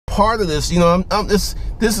part of this, you know, this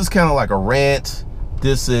is kind of like a rant.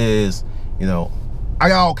 This is, you know, I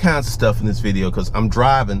got all kinds of stuff in this video because I'm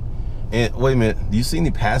driving. And wait a minute, do you see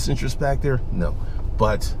any passengers back there? No,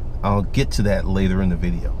 but I'll get to that later in the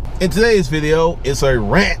video. In today's video, it's a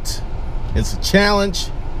rant, it's a challenge,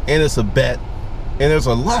 and it's a bet. And there's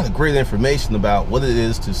a lot of great information about what it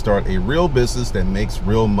is to start a real business that makes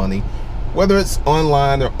real money, whether it's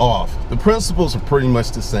online or off. The principles are pretty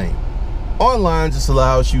much the same. Online just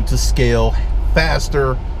allows you to scale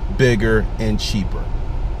faster, bigger, and cheaper.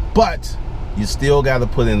 But you still got to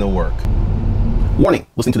put in the work. Warning,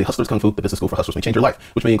 listening to the Hustlers Kung Fu, the business school for hustlers, may change your life,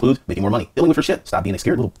 which may include making more money, dealing with your shit, stop being a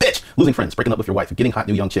scared little bitch, losing friends, breaking up with your wife, getting hot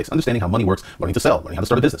new young chicks, understanding how money works, learning to sell, learning how to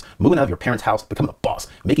start a business, moving out of your parents' house, becoming a boss,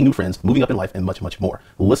 making new friends, moving up in life, and much, much more.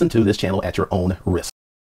 Listen to this channel at your own risk.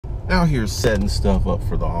 Out here setting stuff up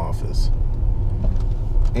for the office.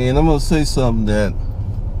 And I'm going to say something that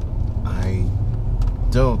I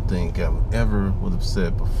don't think I ever would have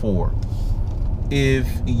said before. If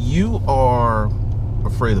you are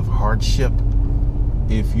afraid of hardship,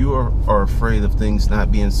 if you are afraid of things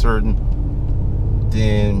not being certain,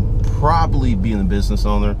 then probably being a business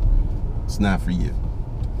owner, it's not for you.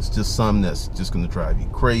 It's just something that's just going to drive you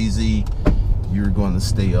crazy. You're going to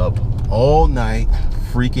stay up all night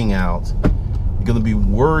freaking out. You're going to be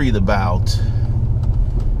worried about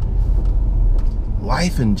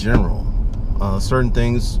life in general. Certain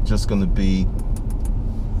things just going to be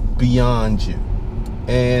beyond you.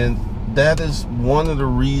 And that is one of the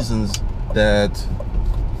reasons that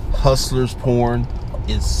hustlers porn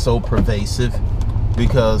is so pervasive,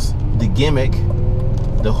 because the gimmick,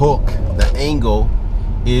 the hook, the angle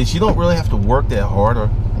is you don't really have to work that hard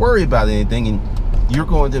or worry about anything, and you're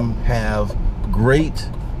going to have great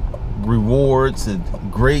rewards and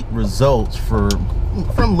great results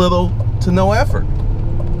from little to no effort.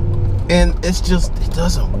 And it's just, it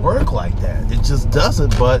doesn't work like that. It just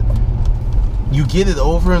doesn't, but you get it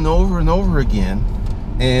over and over and over again.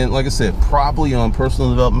 And like I said, probably on Personal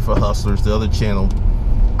Development for Hustlers, the other channel,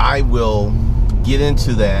 I will get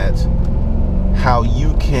into that, how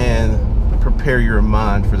you can prepare your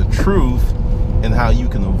mind for the truth and how you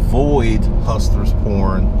can avoid hustlers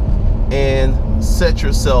porn and set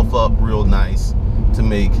yourself up real nice to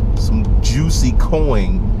make some juicy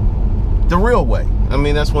coin the real way. I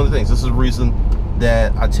mean, that's one of the things. This is the reason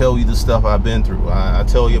that I tell you the stuff I've been through. I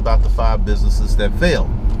tell you about the 5 businesses that failed.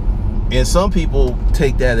 And some people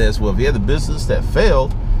take that as, well, if you had a business that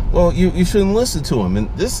failed, well, you shouldn't listen to them. And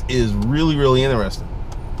this is really, really interesting.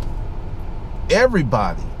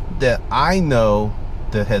 Everybody that I know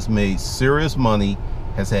that has made serious money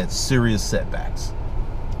has had serious setbacks.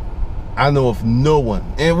 I know of no one.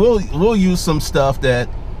 And we'll use some stuff that,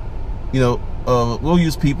 you know, we'll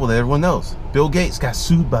use people that everyone knows. Bill Gates got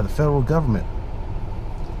sued by the federal government.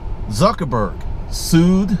 Zuckerberg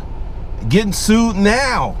sued, getting sued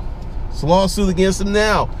now. It's a lawsuit against him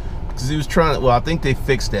now because he was trying to, well, I think they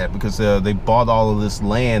fixed that because they bought all of this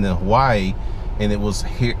land in Hawaii and it was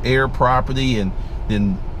air property, and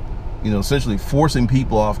then, you know, essentially forcing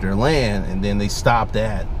people off their land, and then they stopped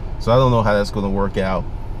that. So I don't know how that's going to work out.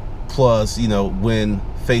 Plus, you know, when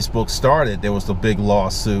Facebook started, there was the big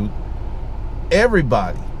lawsuit.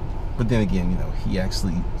 Everybody. But then again, you know, he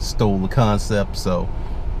actually stole the concept, so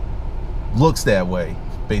looks that way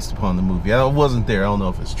based upon the movie. I wasn't there, I don't know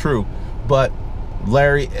if it's true, but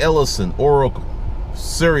Larry Ellison, Oracle,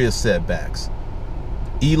 serious setbacks.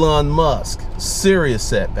 Elon Musk, serious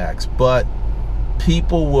setbacks, but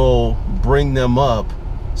people will bring them up.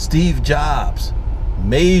 Steve Jobs,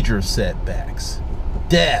 major setbacks,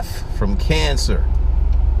 death from cancer,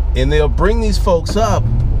 and they'll bring these folks up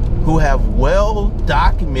who have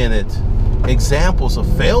well-documented examples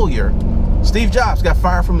of failure. Steve Jobs got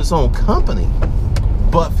fired from his own company,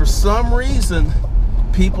 but for some reason,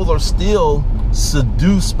 people are still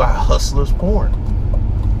seduced by hustlers porn.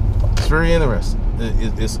 It's very interesting.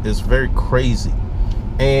 It's very crazy.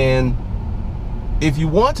 And if you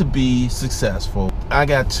want to be successful, I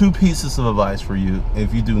got 2 pieces of advice for you.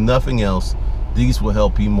 If you do nothing else, these will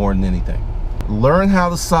help you more than anything. Learn how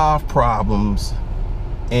to solve problems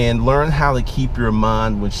and learn how to keep your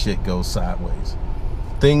mind when shit goes sideways.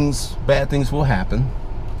 Bad things will happen.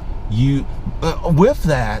 With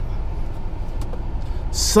that,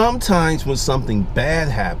 sometimes when something bad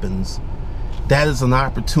happens, that is an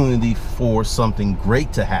opportunity for something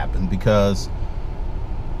great to happen. Because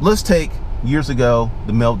let's take years ago,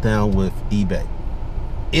 the meltdown with eBay.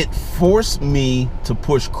 It forced me to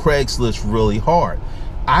push Craigslist really hard.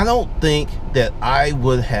 I don't think that I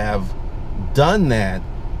would have done that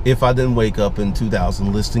if I didn't wake up in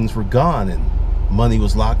 2000 listings were gone and money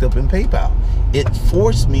was locked up in PayPal. it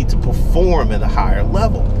forced me to perform at a higher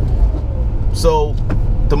level. So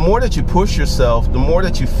the more that you push yourself, the more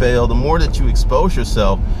that you fail, the more that you expose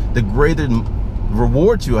yourself, the greater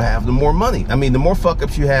reward you have, the more money. I mean, the more fuck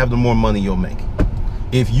ups you have, the more money you'll make.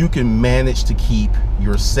 If you can manage to keep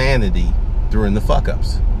your sanity during the fuck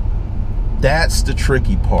ups. That's the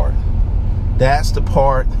tricky part. That's the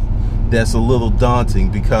part that's a little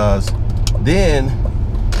daunting, because then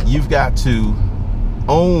you've got to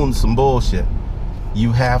own some bullshit.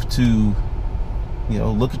 You have to, you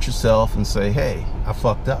know, look at yourself and say, hey, I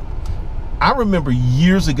fucked up. I remember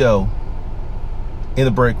years ago in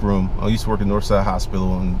the break room, I used to work at Northside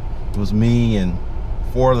Hospital, and it was me and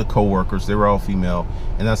 4 other co-workers. They were all female,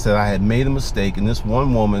 and I said I had made a mistake, and this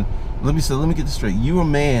one woman, let me get this straight, you a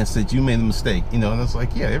man, said you made a mistake, you know, and I was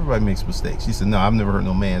like, yeah, everybody makes mistakes. She said, no, I've never heard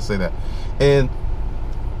no man say that. And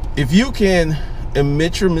if you can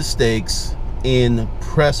admit your mistakes and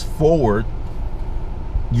press forward,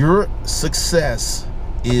 your success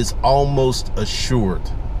is almost assured.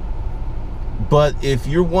 But if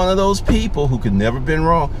you're one of those people who could never been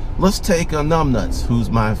wrong, let's take Numbnuts, who's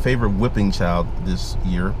my favorite whipping child this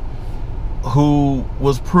year, who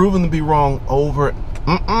was proven to be wrong over,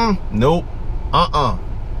 nope,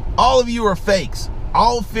 all of you are fakes.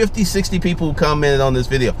 All 50, 60 people who commented on this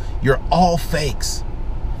video, you're all fakes.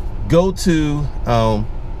 Go to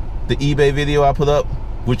the eBay video I put up,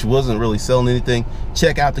 which wasn't really selling anything.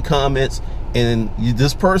 Check out the comments, and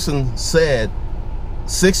this person said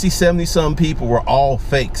 60, 70 some people were all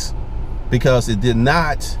fakes because it did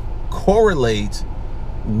not correlate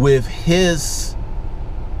with his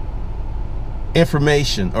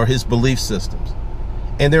information or his belief systems.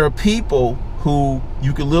 And there are people who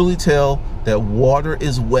you can literally tell that water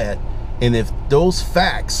is wet, and if those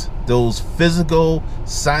facts, those physical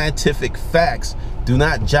scientific facts, do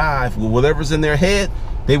not jive with whatever's in their head,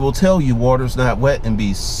 they will tell you water's not wet and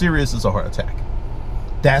be serious as a heart attack.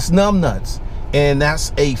 That's Numbnuts. And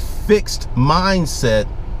that's a fixed mindset,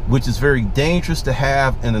 which is very dangerous to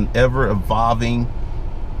have in an ever-evolving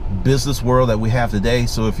business world that we have today.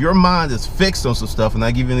 So if your mind is fixed on some stuff, and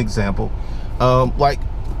I give you an example, like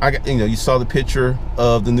I got, you know, you saw the picture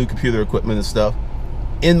of the new computer equipment and stuff.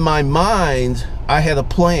 In my mind, I had a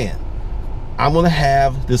plan. I'm going to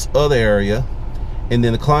have this other area, and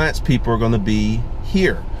then the client's people are going to be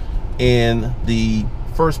here in the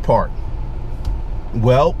first part.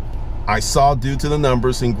 Well, I saw, due to the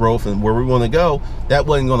numbers and growth and where we want to go, that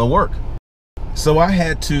wasn't going to work. So I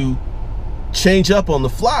had to change up on the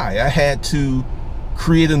fly. I had to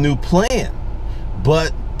create a new plan.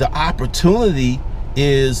 But the opportunity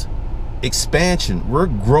is expansion. We're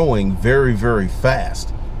growing very, very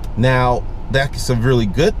fast. Now, that's a really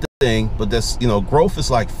good thing, but that's, you know, growth is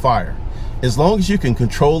like fire. As long as you can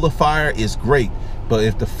control the fire, it's great. But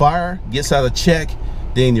if the fire gets out of check,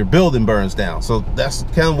 then your building burns down. So that's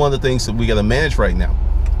kind of one of the things that we got to manage right now.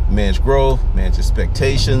 Manage growth, manage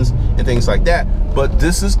expectations, and things like that. But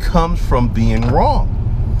this comes from being wrong.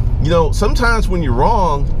 You know, sometimes when you're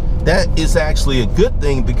wrong, that is actually a good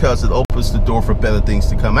thing because it opens the door for better things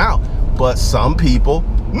to come out. But some people,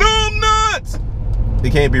 nuts, they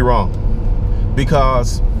can't be wrong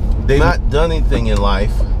because they've not done anything in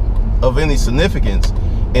life of any significance,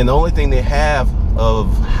 and the only thing they have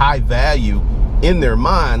of high value in their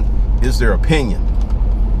mind is their opinion.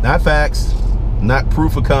 Not facts, not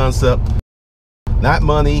proof of concept, not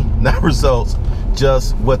money, not results,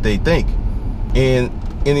 just what they think. And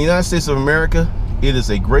in the United States of America, it is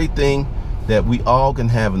a great thing that we all can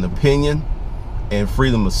have an opinion and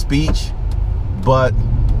freedom of speech. But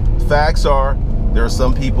facts are, there are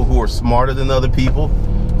some people who are smarter than other people.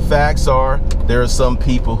 Facts are, there are some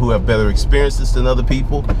people who have better experiences than other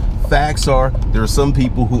people. Facts are, there are some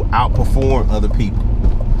people who outperform other people.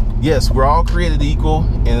 Yes, we're all created equal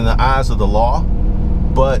in the eyes of the law,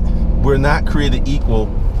 but we're not created equal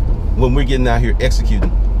when we're getting out here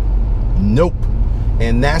executing. Nope.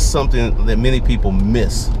 And that's something that many people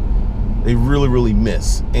miss. They really, really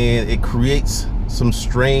miss. And it creates some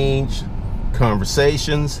strange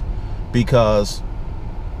conversations because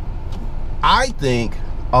I think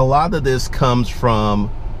a lot of this comes from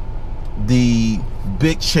the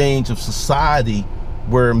big change of society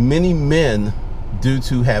where many men, due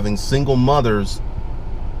to having single mothers,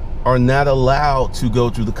 are not allowed to go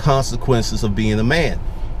through the consequences of being a man,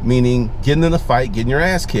 meaning getting in a fight, getting your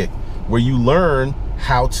ass kicked, where you learn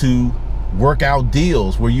how to work out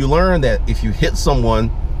deals, where you learn that if you hit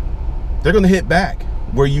someone, they're going to hit back,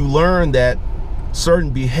 where you learn that certain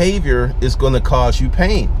behavior is going to cause you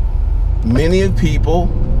pain. Many people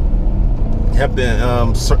have been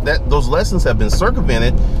those lessons have been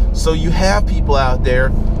circumvented, so you have people out there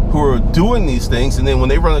who are doing these things, and then when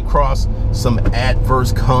they run across some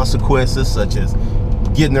adverse consequences, such as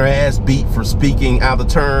getting their ass beat for speaking out of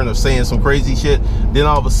turn or saying some crazy shit, then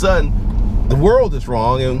all of a sudden the world is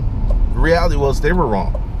wrong, and the reality was they were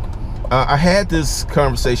wrong. I had this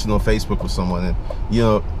conversation on Facebook with someone, and you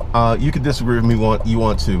know, you could disagree with me you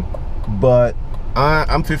want to, but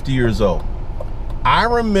I'm 50 years old. I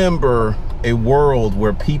remember a world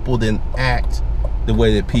where people didn't act the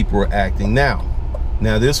way that people are acting now.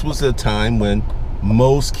 Now, this was a time when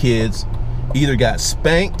most kids either got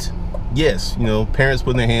spanked, yes, you know, parents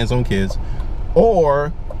putting their hands on kids,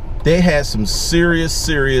 or they had some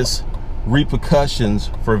serious repercussions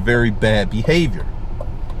for very bad behavior.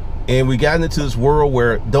 And we got into this world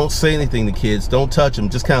where don't say anything to kids, don't touch them,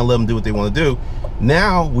 just kind of let them do what they want to do.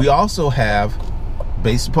 Now, we also have,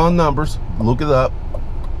 based upon numbers, look it up,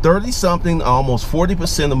 30-something, almost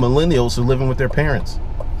 40% of millennials are living with their parents.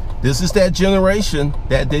 This is that generation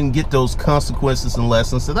that didn't get those consequences and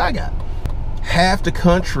lessons that I got. Half the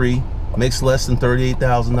country makes less than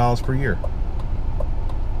 $38,000 per year.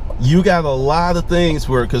 You got a lot of things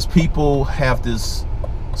where, because people have this,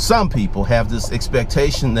 some people have this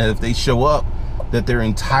expectation that if they show up, that they're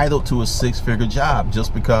entitled to a six-figure job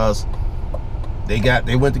just because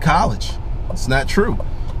they went to college. It's not true.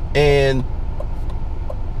 And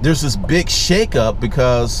there's this big shakeup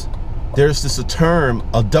because there's this term,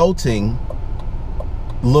 adulting.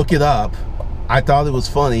 Look it up. I thought it was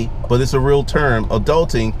funny, but it's a real term,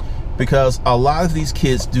 adulting, because a lot of these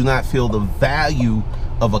kids do not feel the value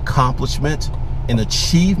of accomplishment and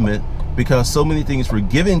achievement because so many things were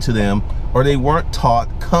given to them, or they weren't taught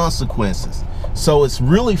consequences. So it's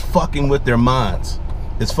really fucking with their minds.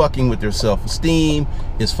 It's fucking with their self-esteem.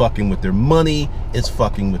 It's fucking with their money. It's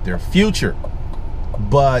fucking with their future.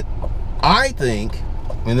 But I think,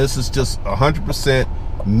 and this is just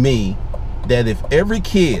 100% me, that if every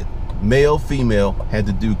kid, male, female, had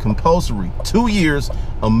to do compulsory 2 years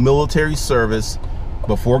of military service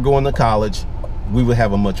before going to college, we would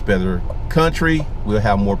have a much better country. We'll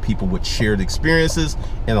have more people with shared experiences,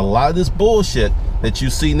 and a lot of this bullshit that you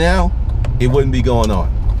see now, it wouldn't be going on.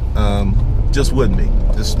 Just wouldn't be.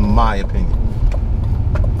 Just my opinion.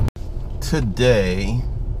 Today,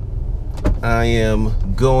 I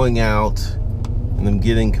am going out and I'm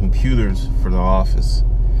getting computers for the office.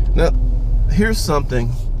 Now, here's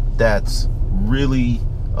something that's really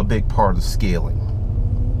a big part of scaling.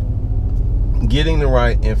 Getting the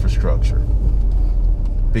right infrastructure.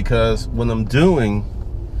 Because what I'm doing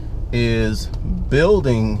is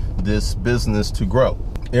building this business to grow.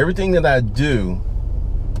 Everything that I do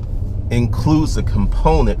includes a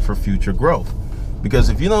component for future growth. Because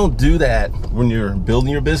if you don't do that when you're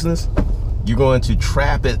building your business, you're going to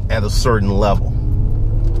trap it at a certain level.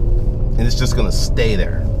 And it's just going to stay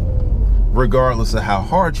there, regardless of how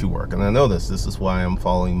hard you work. And I know this is why I'm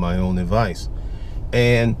following my own advice.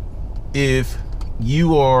 And if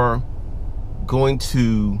you are going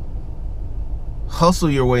to hustle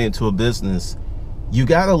your way into a business, you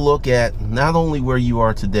got to look at not only where you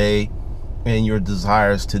are today and your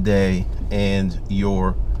desires today and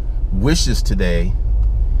your wishes today,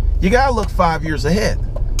 you got to look 5 years ahead,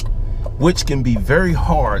 which can be very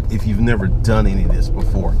hard if you've never done any of this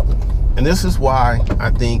before. And this is why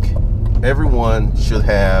I think everyone should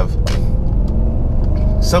have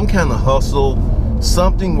some kind of hustle,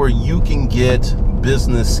 something where you can get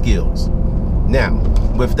business skills. Now,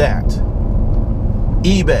 with that,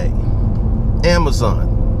 eBay,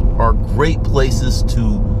 Amazon are great places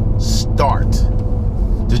to start.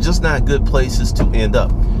 They're just not good places to end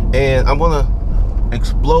up. And I'm going to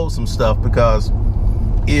explode some stuff, because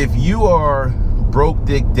if you are broke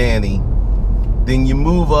Dick Danny, then you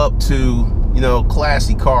move up to, you know,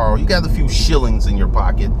 classy car, or you got a few shillings in your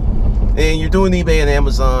pocket, and you're doing eBay and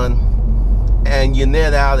Amazon, and you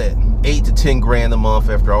net out at 8 to 10 grand a month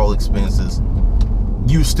after all expenses.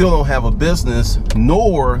 You still don't have a business,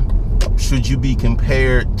 nor should you be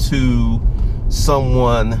compared to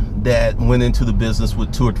someone that went into the business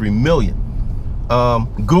with 2 or 3 million.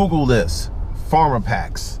 Google this, farmer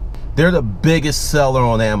packs. They're the biggest seller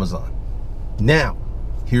on Amazon. Now,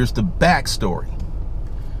 here's the backstory.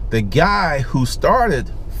 The guy who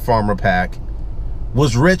started Farmer Pack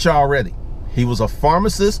was rich already. He was a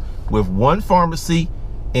pharmacist with one pharmacy,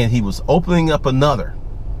 and he was opening up another.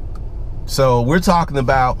 So we're talking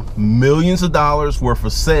about millions of dollars worth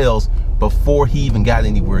of sales before he even got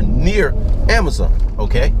anywhere near Amazon,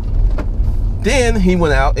 okay? Then he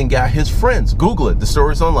went out and got his friends. Google it, the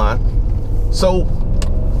story's online. So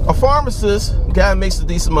a pharmacist, guy makes a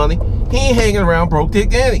decent money, he ain't hanging around broke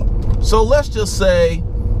Dick Danny. So let's just say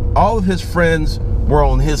all of his friends were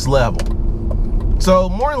on his level. So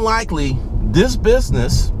more than likely, this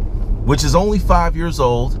business, which is only 5 years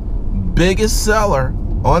old, biggest seller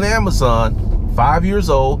on Amazon, 5 years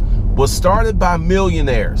old, was started by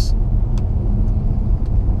millionaires.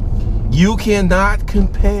 You cannot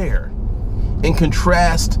compare and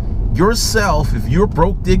contrast yourself, if you're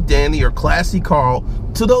Broke Dick Danny or Classy Carl,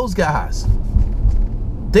 to those guys.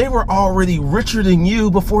 They were already richer than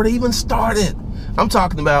you before they even started. I'm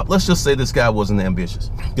talking about, let's just say this guy wasn't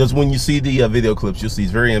ambitious. Because when you see the video clips, you'll see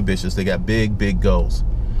he's very ambitious. They got big, big goals.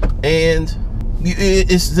 And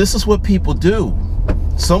this is what people do.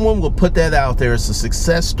 Someone will put that out there as a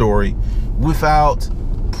success story without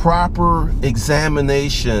proper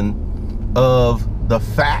examination of the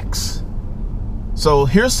facts. So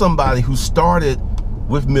here's somebody who started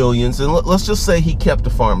with millions, and let's just say he kept a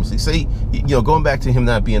pharmacy. Say, you know, going back to him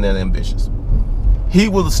not being that ambitious, he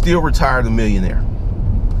would have still retired a millionaire.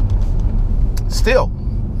 Still.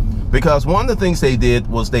 Because one of the things they did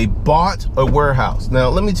was they bought a warehouse. Now,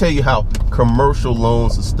 let me tell you how commercial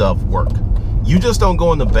loans and stuff work. You just don't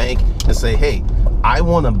go in the bank and say, hey, I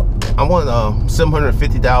want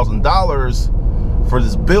 $750,000 for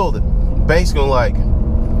this building. Bank's gonna like,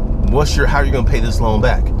 how are you gonna pay this loan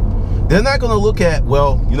back? They're not gonna look at,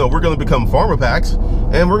 well, you know, we're gonna become pharma packs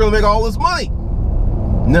and we're gonna make all this money.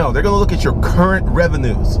 No, they're gonna look at your current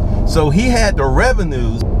revenues. So he had the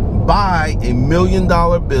revenues buy $1 million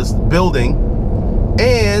building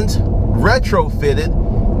and retrofit it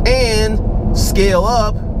and scale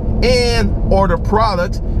up and order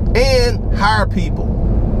product and hire people.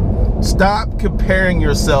 Stop comparing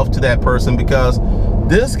yourself to that person, because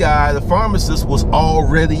this guy, the pharmacist, was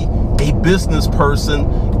already a business person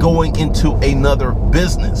going into another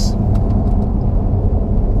business.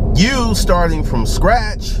 You starting from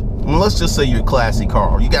scratch, and let's just say you're Classy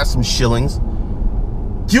Carl, you got some shillings.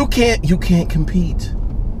 You can't compete.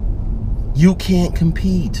 You can't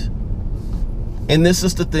compete. And this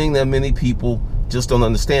is the thing that many people just don't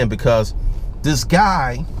understand, because this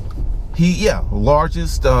guy,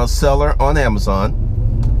 largest seller on Amazon,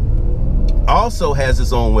 also has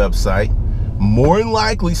his own website, more than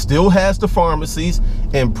likely still has the pharmacies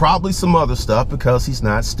and probably some other stuff, because he's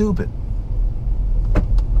not stupid.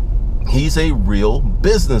 He's a real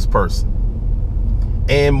business person.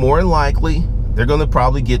 And more than likely, they're going to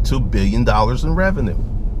probably get to $1 billion in revenue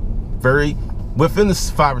within the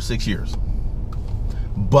 5 or 6 years.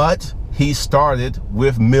 But he started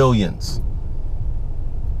with millions.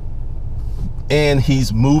 And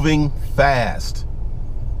he's moving fast.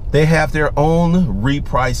 They have their own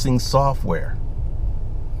repricing software.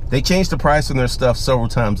 They change the price on their stuff several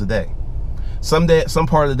times a day. Some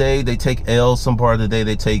part of the day they take L's, some part of the day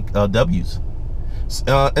they take W's.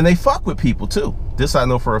 And they fuck with people too. This I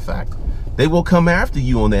know for a fact. They will come after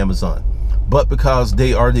you on Amazon. But because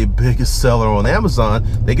they are the biggest seller on Amazon,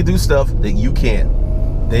 they can do stuff that you can't.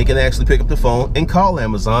 They can actually pick up the phone and call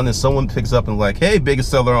Amazon, and someone picks up and like, hey, biggest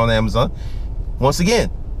seller on Amazon. Once again,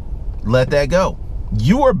 let that go.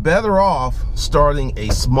 You are better off starting a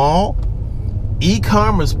small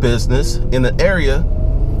e-commerce business in an area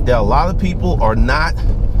that a lot of people are not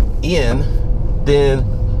in than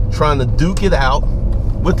trying to duke it out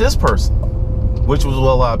with this person, which was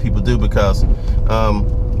what a lot of people do, because,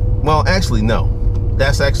 well, actually, no.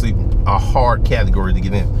 That's actually a hard category to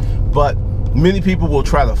get in. But many people will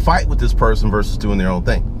try to fight with this person versus doing their own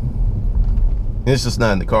thing. And it's just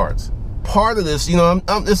not in the cards. Part of this, you know,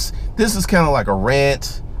 this is kind of like a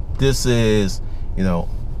rant. This is, you know,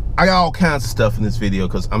 I got all kinds of stuff in this video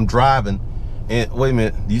because I'm driving. And wait a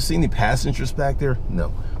minute, do you see any passengers back there?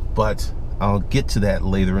 No, but I'll get to that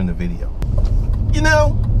later in the video. You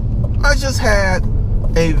know, I just had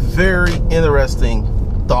a very interesting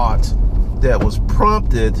thought that was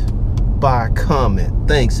prompted by a comment.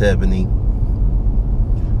 Thanks, Ebony.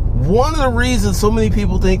 One of the reasons so many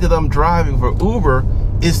people think that I'm driving for Uber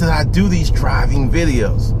is that I do these driving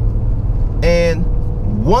videos. And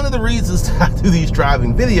one of the reasons that I do these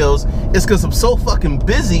driving videos is because I'm so fucking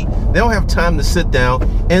busy, they don't have time to sit down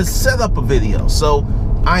and set up a video. So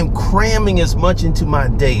I'm cramming as much into my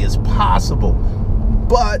day as possible.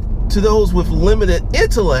 But to those with limited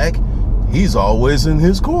intellect, he's always in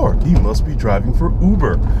his car. He must be driving for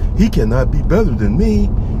Uber. He cannot be better than me.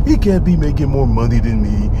 He can't be making more money than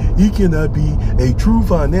me. He cannot be a true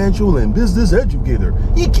financial and business educator.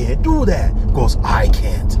 He can't do that because I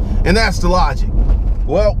can't. And that's the logic.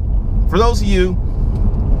 Well, for those of you,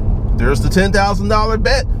 there's the $10,000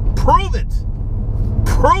 bet. Prove it.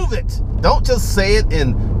 Prove it. Don't just say it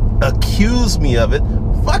and accuse me of it.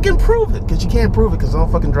 Fucking prove it, because you can't prove it because I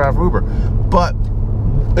don't fucking drive Uber. But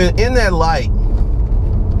in that light,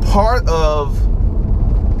 part of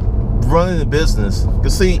running a business,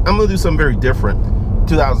 because see, I'm gonna do something very different.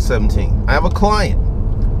 2017, I have a client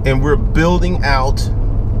and we're building out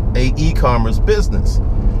a e-commerce business,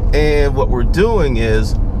 and what we're doing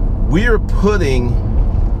is we're putting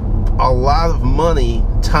a lot of money,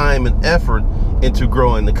 time, and effort into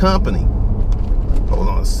growing the company. Hold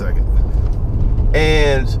on a second.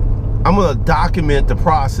 And I'm gonna document the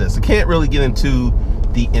process. I can't really get into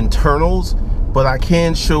the internals, but I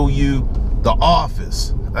can show you the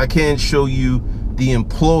office. I can show you the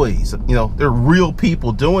employees. You know, they're real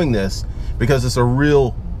people doing this because it's a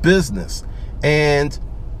real business. And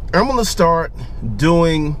I'm gonna start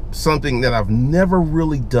doing something that I've never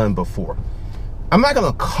really done before. I'm not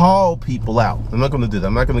gonna call people out. I'm not gonna do that.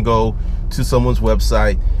 I'm not gonna go to someone's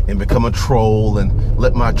website and become a troll and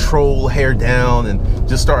let my troll hair down and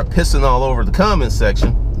just start pissing all over the comment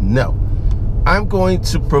section. No, I'm going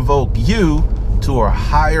to provoke you to a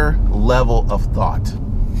higher level of thought.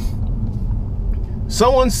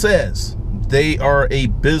 Someone says they are a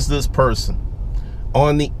business person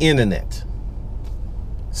on the internet.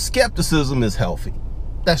 Skepticism is healthy.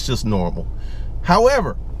 That's just normal.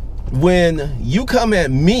 However, when you come at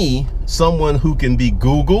me, someone who can be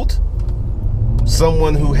Googled,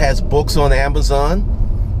 someone who has books on Amazon,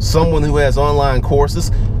 someone who has online courses,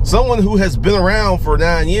 someone who has been around for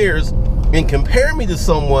 9 years, and compare me to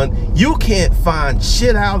someone you can't find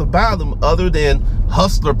shit out about them other than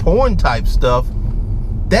hustler porn type stuff,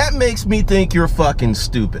 that makes me think you're fucking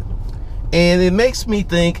stupid. And it makes me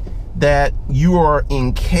think that you are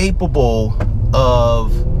incapable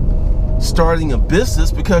of starting a business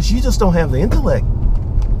because you just don't have the intellect.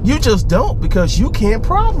 You just don't, because you can't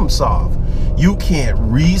problem solve. You can't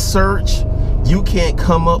research. You can't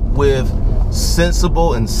come up with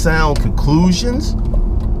sensible and sound conclusions.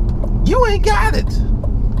 You ain't got it.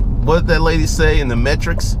 What did that lady say in the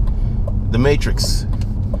Matrix? The Matrix.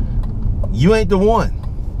 You ain't the one.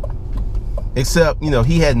 Except, you know,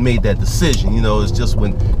 he hadn't made that decision. You know, it's just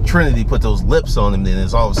when Trinity put those lips on him, then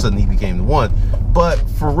it's all of a sudden he became the one. But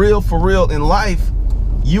for real in life,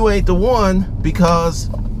 you ain't the one because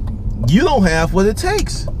you don't have what it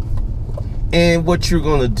takes. And what you're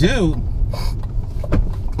gonna do,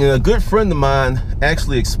 you know, a good friend of mine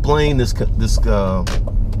actually explained this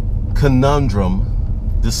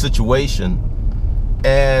conundrum, this situation,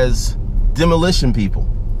 as demolition people.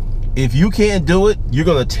 If you can't do it, you're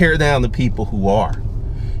gonna tear down the people who are.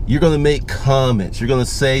 You're gonna make comments, you're gonna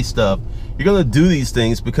say stuff, you're gonna do these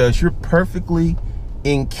things because you're perfectly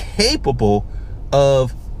incapable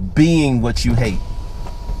of being what you hate.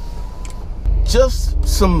 Just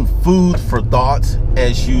some food for thought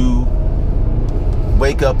as you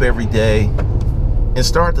wake up every day and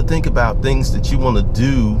start to think about things that you want to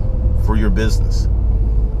do for your business.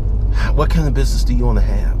 What kind of business do you want to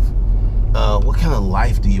have? What kind of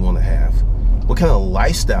life do you want to have? What kind of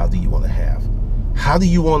lifestyle do you want to have? How do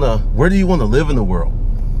you want to, where do you want to live in the world?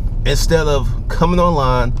 Instead of coming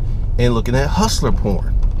online and looking at hustler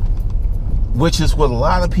porn, which is what a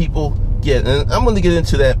lot of people get. And I'm going to get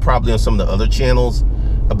into that probably on some of the other channels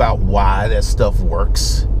about why that stuff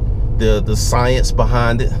works, the science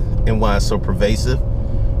behind it and why it's so pervasive.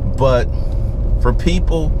 But for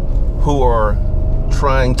people who are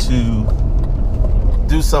trying to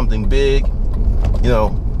do something big, you know,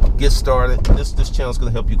 get started, this channel is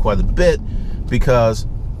going to help you quite a bit, because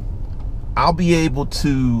I'll be able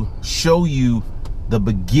to show you the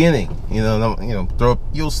beginning.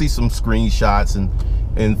 You'll see some screenshots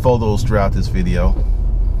and photos throughout this video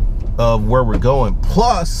of where we're going.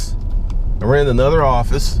 Plus, I ran another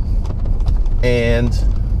office, and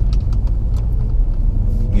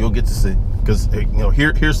you'll get to see, because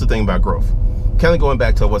here's the thing about growth. Kind of going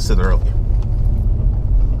back to what I said earlier.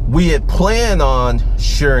 We had planned on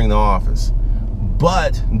sharing the office,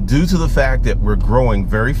 but due to the fact that we're growing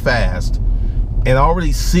very fast, and I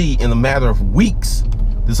already see in a matter of weeks,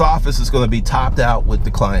 this office is going to be topped out with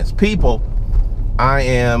the client's people, I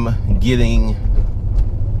am getting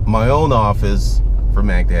my own office for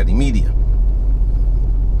Mac Daddy Media.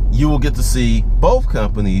 You will get to see both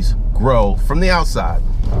companies grow from the outside,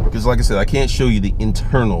 because like I said, I can't show you the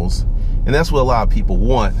internals, and that's what a lot of people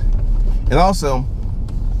want. And also,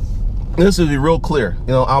 this will be real clear.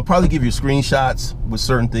 I'll probably give you screenshots with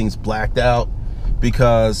certain things blacked out,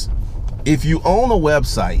 because if you own a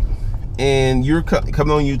website and you're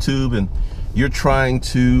coming on YouTube and you're trying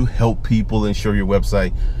to help people and show your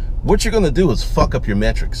website, what you're going to do is fuck up your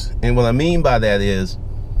metrics. And what I mean by that is,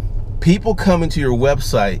 people come into your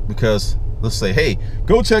website because, let's say, hey,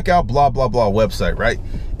 go check out blah blah blah website, right?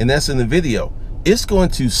 And that's in the video. It's going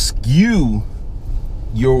to skew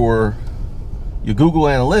your Google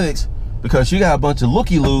Analytics, because you got a bunch of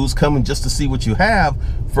looky-loos coming just to see what you have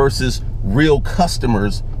versus real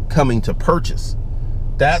customers coming to purchase.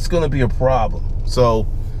 That's going to be a problem. So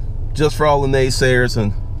just for all the naysayers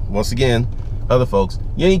and once again other folks,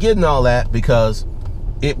 you ain't getting all that because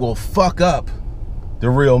it will fuck up the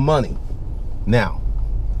real money. Now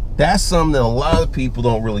that's something that a lot of people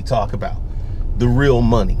don't really talk about, the real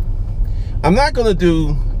money. I'm not going to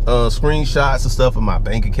do screenshots and stuff of my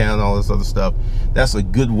bank account and all this other stuff. That's a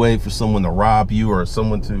good way for someone to rob you or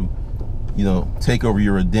someone to, you know, take over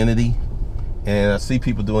your identity. And I see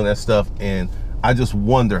people doing that stuff, and I just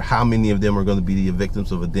wonder how many of them are going to be the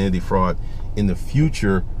victims of identity fraud in the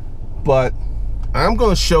future. But I'm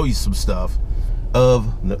going to show you some stuff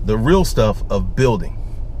of the real stuff of building,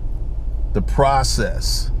 the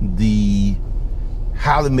process, the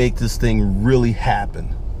how to make this thing really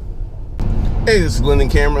happen. Hey, this is Glendon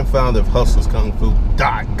Cameron, founder of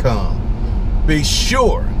HustlersKungFu.com. Be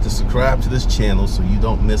sure to subscribe to this channel so you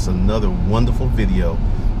don't miss another wonderful video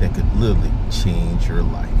that could literally change your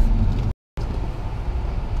life.